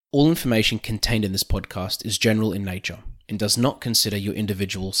All information contained in this podcast is general in nature and does not consider your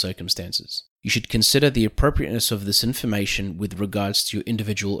individual circumstances. You should consider the appropriateness of this information with regards to your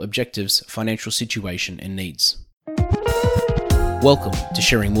individual objectives, financial situation, and needs. Welcome to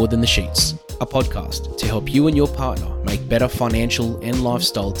Sharing More Than the Sheets, a podcast to help you and your partner make better financial and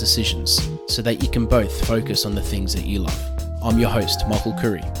lifestyle decisions so that you can both focus on the things that you love. I'm your host, Michael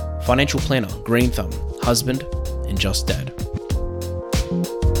Curry, financial planner, green thumb, husband, and just dad.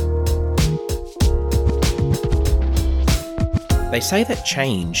 They say that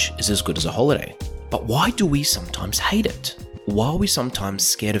change is as good as a holiday, but why do we sometimes hate it? Why are we sometimes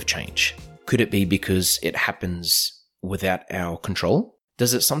scared of change? Could it be because it happens without our control?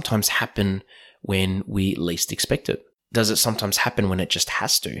 Does it sometimes happen when we least expect it? Does it sometimes happen when it just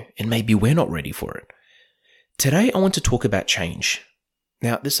has to, and maybe we're not ready for it? Today, I want to talk about change.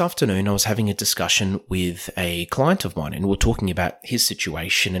 Now, this afternoon, I was having a discussion with a client of mine, and we're talking about his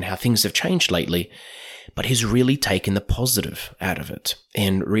situation and how things have changed lately, but he's really taken the positive out of it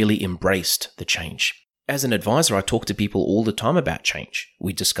and really embraced the change. As an advisor, I talk to people all the time about change.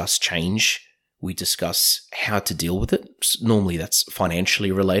 We discuss change. We discuss how to deal with it. Normally, that's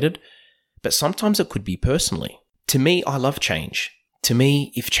financially related, but sometimes it could be personally. To me, I love change. To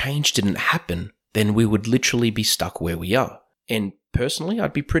me, if change didn't happen, then we would literally be stuck where we are. And personally,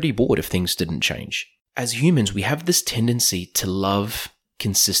 I'd be pretty bored if things didn't change. As humans, we have this tendency to love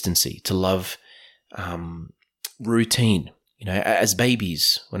consistency, to love routine. You know, as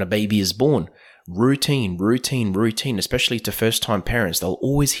babies, when a baby is born, routine, especially to first-time parents, they'll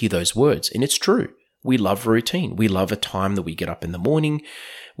always hear those words. And it's true. We love routine. We love a time that we get up in the morning.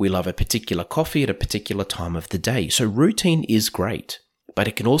 We love a particular coffee at a particular time of the day. So routine is great, but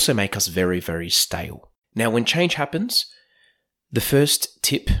it can also make us very, very stale. Now, when change happens, the first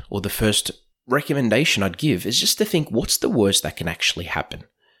tip or the first recommendation I'd give is just to think, what's the worst that can actually happen?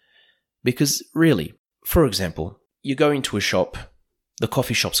 Because really, for example, you go into a shop, the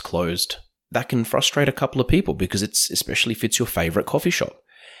coffee shop's closed. That can frustrate a couple of people because especially if it's your favorite coffee shop.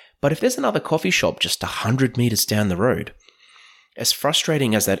 But if there's another coffee shop just 100 meters down the road, as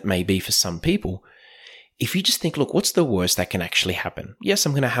frustrating as that may be for some people, if you just think, look, what's the worst that can actually happen? Yes,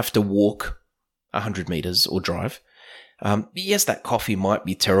 I'm going to have to walk 100 meters or drive. Yes, that coffee might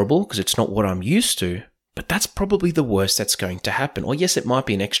be terrible because it's not what I'm used to, but that's probably the worst that's going to happen. Or yes, it might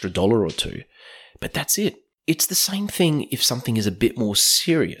be an extra $1 or $2, but that's it. It's the same thing if something is a bit more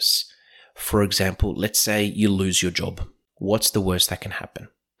serious. For example, let's say you lose your job. What's the worst that can happen?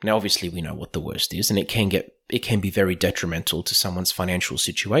 Now, obviously, we know what the worst is, and it can be very detrimental to someone's financial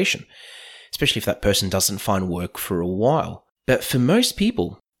situation, especially if that person doesn't find work for a while. But for most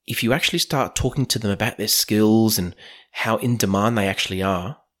people, if you actually start talking to them about their skills and how in demand they actually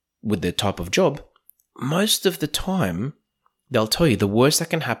are with their type of job, most of the time, they'll tell you the worst that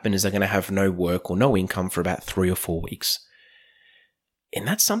can happen is they're going to have no work or no income for about 3 or 4 weeks. And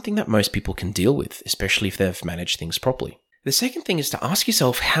that's something that most people can deal with, especially if they've managed things properly. The second thing is to ask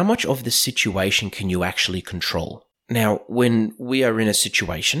yourself, how much of the situation can you actually control? Now, when we are in a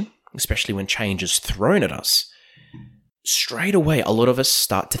situation, especially when change is thrown at us, straight away, a lot of us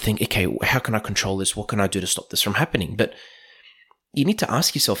start to think, okay, how can I control this? What can I do to stop this from happening? But you need to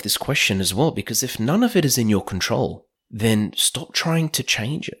ask yourself this question as well, because if none of it is in your control, then stop trying to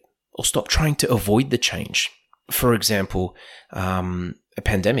change it or stop trying to avoid the change. For example, a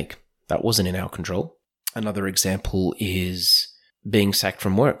pandemic, that wasn't in our control. Another example is being sacked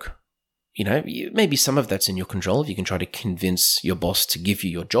from work. You know, maybe some of that's in your control if you can try to convince your boss to give you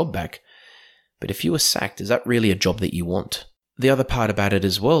your job back. But if you were sacked, is that really a job that you want? The other part about it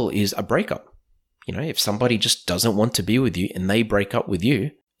as well is a breakup. You know, if somebody just doesn't want to be with you and they break up with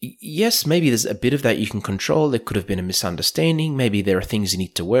you, yes, maybe there's a bit of that you can control. There could have been a misunderstanding. Maybe there are things you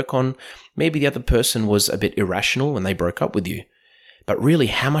need to work on. Maybe the other person was a bit irrational when they broke up with you. But really,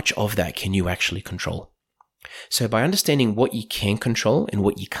 how much of that can you actually control? So by understanding what you can control and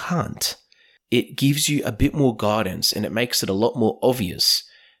what you can't, it gives you a bit more guidance and it makes it a lot more obvious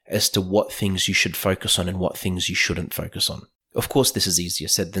as to what things you should focus on and what things you shouldn't focus on. Of course, this is easier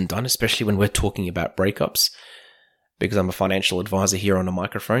said than done, especially when we're talking about breakups, because I'm a financial advisor here on a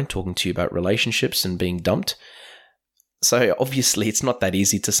microphone talking to you about relationships and being dumped. So obviously, it's not that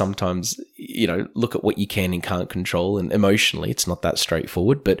easy to sometimes, look at what you can and can't control, and emotionally, it's not that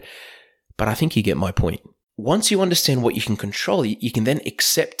straightforward, but I think you get my point. Once you understand what you can control, you can then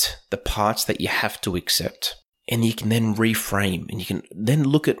accept the parts that you have to accept, and you can then reframe, and you can then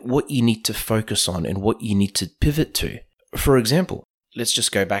look at what you need to focus on and what you need to pivot to. For example, let's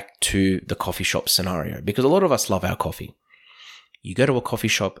just go back to the coffee shop scenario, because a lot of us love our coffee. You go to a coffee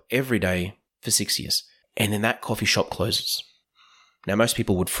shop every day for 6 years, and then that coffee shop closes. Now, most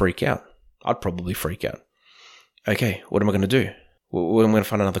people would freak out. I'd probably freak out. Okay, what am I going to do? Well, I'm going to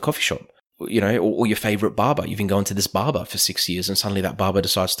find another coffee shop. Or your favorite barber. You've been going to this barber for 6 years and suddenly that barber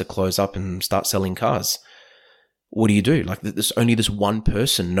decides to close up and start selling cars. What do you do? Like, there's only this one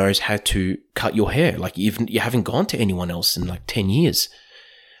person knows how to cut your hair. Like, you haven't gone to anyone else in like 10 years.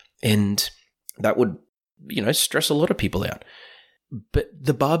 And that would, stress a lot of people out. But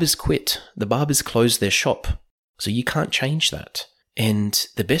the barbers quit. The barbers closed their shop. So you can't change that. And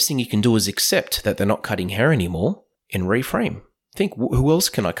the best thing you can do is accept that they're not cutting hair anymore and reframe. Think, who else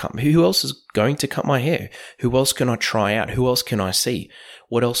can I cut? Who else is going to cut my hair? Who else can I try out? Who else can I see?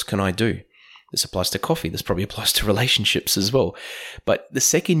 What else can I do? This applies to coffee. This probably applies to relationships as well. But the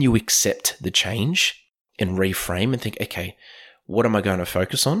second you accept the change and reframe and think, okay, what am I going to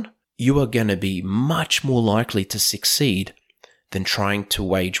focus on? You are going to be much more likely to succeed than trying to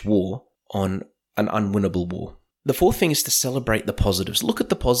wage war on an unwinnable war. The fourth thing is to celebrate the positives. Look at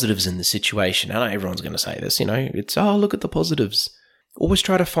the positives in the situation. I know everyone's going to say this, it's, look at the positives. Always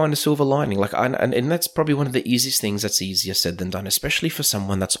try to find a silver lining. And that's probably one of the easiest things that's easier said than done, especially for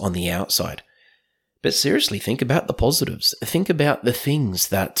someone that's on the outside. But seriously, think about the positives. Think about the things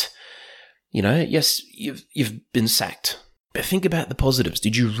that, yes, you've been sacked. But think about the positives.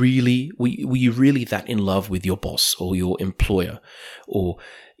 Were you really that in love with your boss or your employer or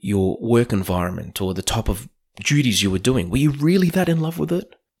your work environment or the type of duties you were doing? Were you really that in love with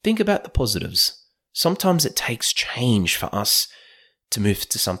it? Think about the positives. Sometimes it takes change for us to move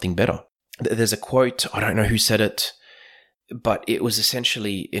to something better. There's a quote, I don't know who said it, but it was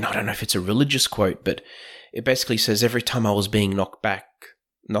essentially, and I don't know if it's a religious quote, but it basically says every time I was being knocked back,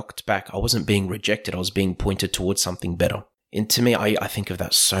 I wasn't being rejected, I was being pointed towards something better. And to me, I think of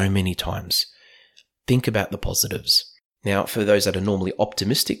that so many times. Think about the positives. Now, for those that are normally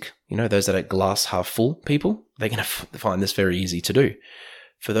optimistic, those that are glass half full people, they're going to find this very easy to do.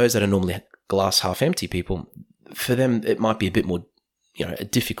 For those that are normally glass half empty people, for them, it might be a bit more,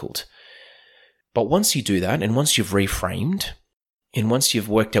 difficult. But once you do that, and once you've reframed, and once you've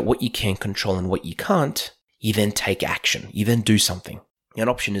worked out what you can control and what you can't, you then take action. You then do something. An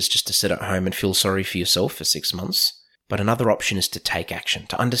option is just to sit at home and feel sorry for yourself for 6 months. But another option is to take action,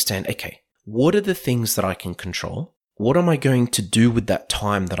 to understand, okay, what are the things that I can control? What am I going to do with that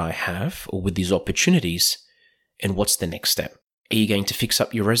time that I have or with these opportunities? And what's the next step? Are you going to fix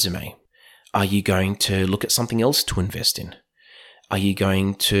up your resume? Are you going to look at something else to invest in? Are you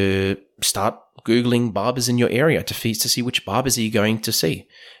going to start Googling barbers in your area to see which barbers are you going to see?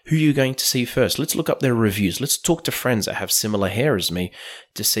 Who are you going to see first? Let's look up their reviews. Let's talk to friends that have similar hair as me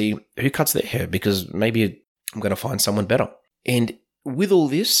to see who cuts their hair, because maybe I'm going to find someone better. And with all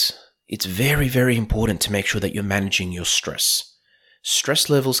this, it's very, very important to make sure that you're managing your stress. Stress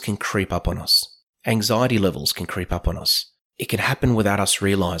levels can creep up on us. Anxiety levels can creep up on us. It can happen without us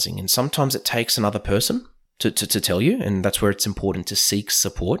realizing. And sometimes it takes another person to tell you. And that's where it's important to seek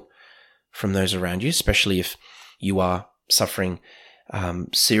support from those around you, especially if you are suffering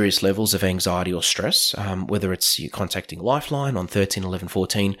serious levels of anxiety or stress, whether it's you contacting Lifeline on 13 11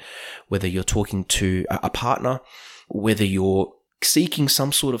 14, whether you're talking to a partner, whether you're seeking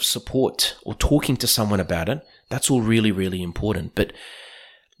some sort of support or talking to someone about it. That's all really, really important. But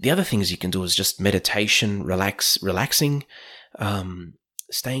the other things you can do is just meditation, relaxing,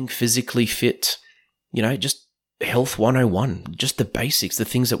 staying physically fit, just health 101, just the basics, the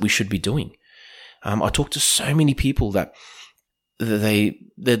things that we should be doing. I talk to so many people that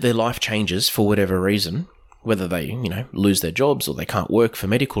their life changes for whatever reason, whether they, lose their jobs or they can't work for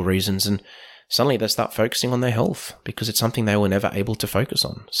medical reasons, and suddenly they start focusing on their health because it's something they were never able to focus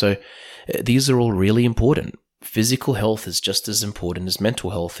on. So these are all really important. Physical health is just as important as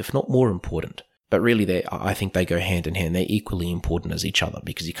mental health, if not more important. But really, I think they go hand in hand. They're equally important as each other,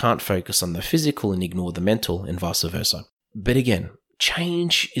 because you can't focus on the physical and ignore the mental, and vice versa. But again,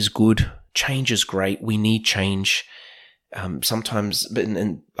 change is good. Change is great. We need change. Sometimes,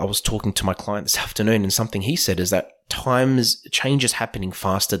 and I was talking to my client this afternoon, and something he said is that change is happening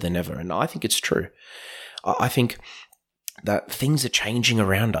faster than ever. And I think it's true. I think that things are changing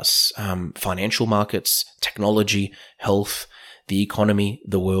around us. Financial markets, technology, health, the economy,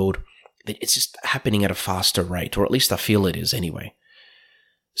 the world. It's just happening at a faster rate, or at least I feel it is anyway.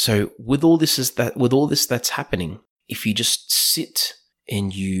 So with all this that's happening, if you just sit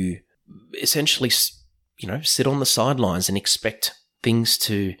and you essentially, sit on the sidelines and expect things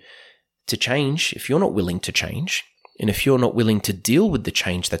to change, if you're not willing to change, and if you're not willing to deal with the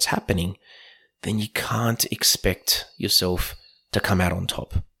change that's happening, then you can't expect yourself to come out on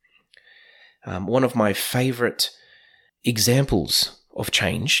top. One of my favorite examples of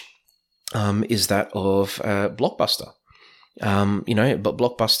change is that of Blockbuster. But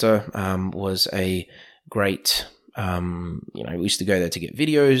Blockbuster was a great, we used to go there to get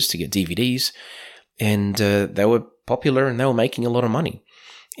videos, to get DVDs, and they were popular and they were making a lot of money.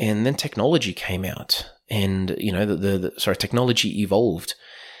 And then technology came out, and technology evolved,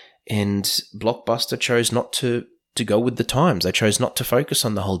 and Blockbuster chose not to go with the times. They chose not to focus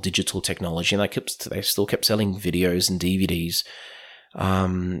on the whole digital technology, and they still kept selling videos and DVDs.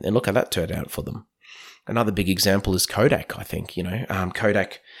 And look how that turned out for them. Another big example is Kodak. I think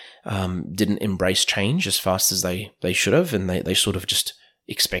Kodak didn't embrace change as fast as they should have, and they sort of just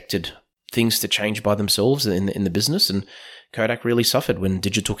expected things to change by themselves in the business. And Kodak really suffered when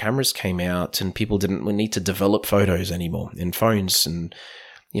digital cameras came out and people didn't need to develop photos anymore in phones. And,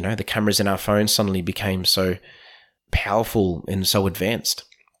 the cameras in our phones suddenly became so powerful and so advanced.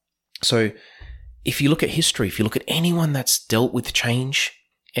 So if you look at history, if you look at anyone that's dealt with change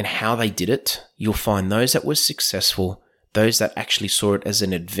and how they did it, you'll find those that were successful, those that actually saw it as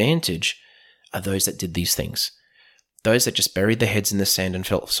an advantage, are those that did these things. Those that just buried their heads in the sand and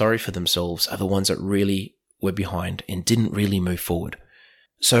felt sorry for themselves are the ones that really were behind and didn't really move forward.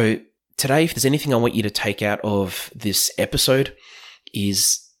 So today, if there's anything I want you to take out of this episode,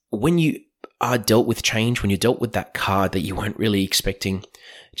 is when you are dealt with change, when you're dealt with that card that you weren't really expecting,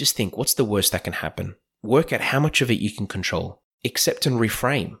 just think, what's the worst that can happen? Work out how much of it you can control. Accept and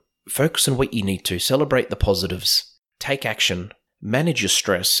reframe. Focus on what you need to. Celebrate the positives. Take action. Manage your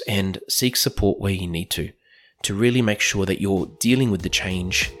stress and seek support where you need to really make sure that you're dealing with the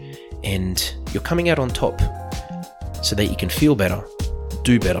change and you're coming out on top so that you can feel better,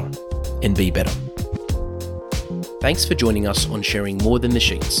 do better, and be better. Thanks for joining us on Sharing More Than the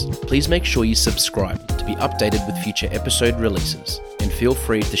Sheets. Please make sure you subscribe to be updated with future episode releases, and feel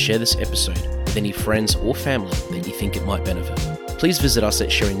free to share this episode with any friends or family that you think it might benefit. Please visit us at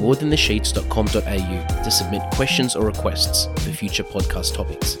sharingmorethanthesheets.com.au to submit questions or requests for future podcast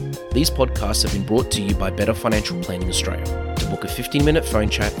topics. These podcasts have been brought to you by Better Financial Planning Australia. To book a 15-minute phone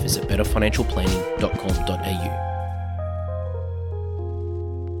chat, visit betterfinancialplanning.com.au.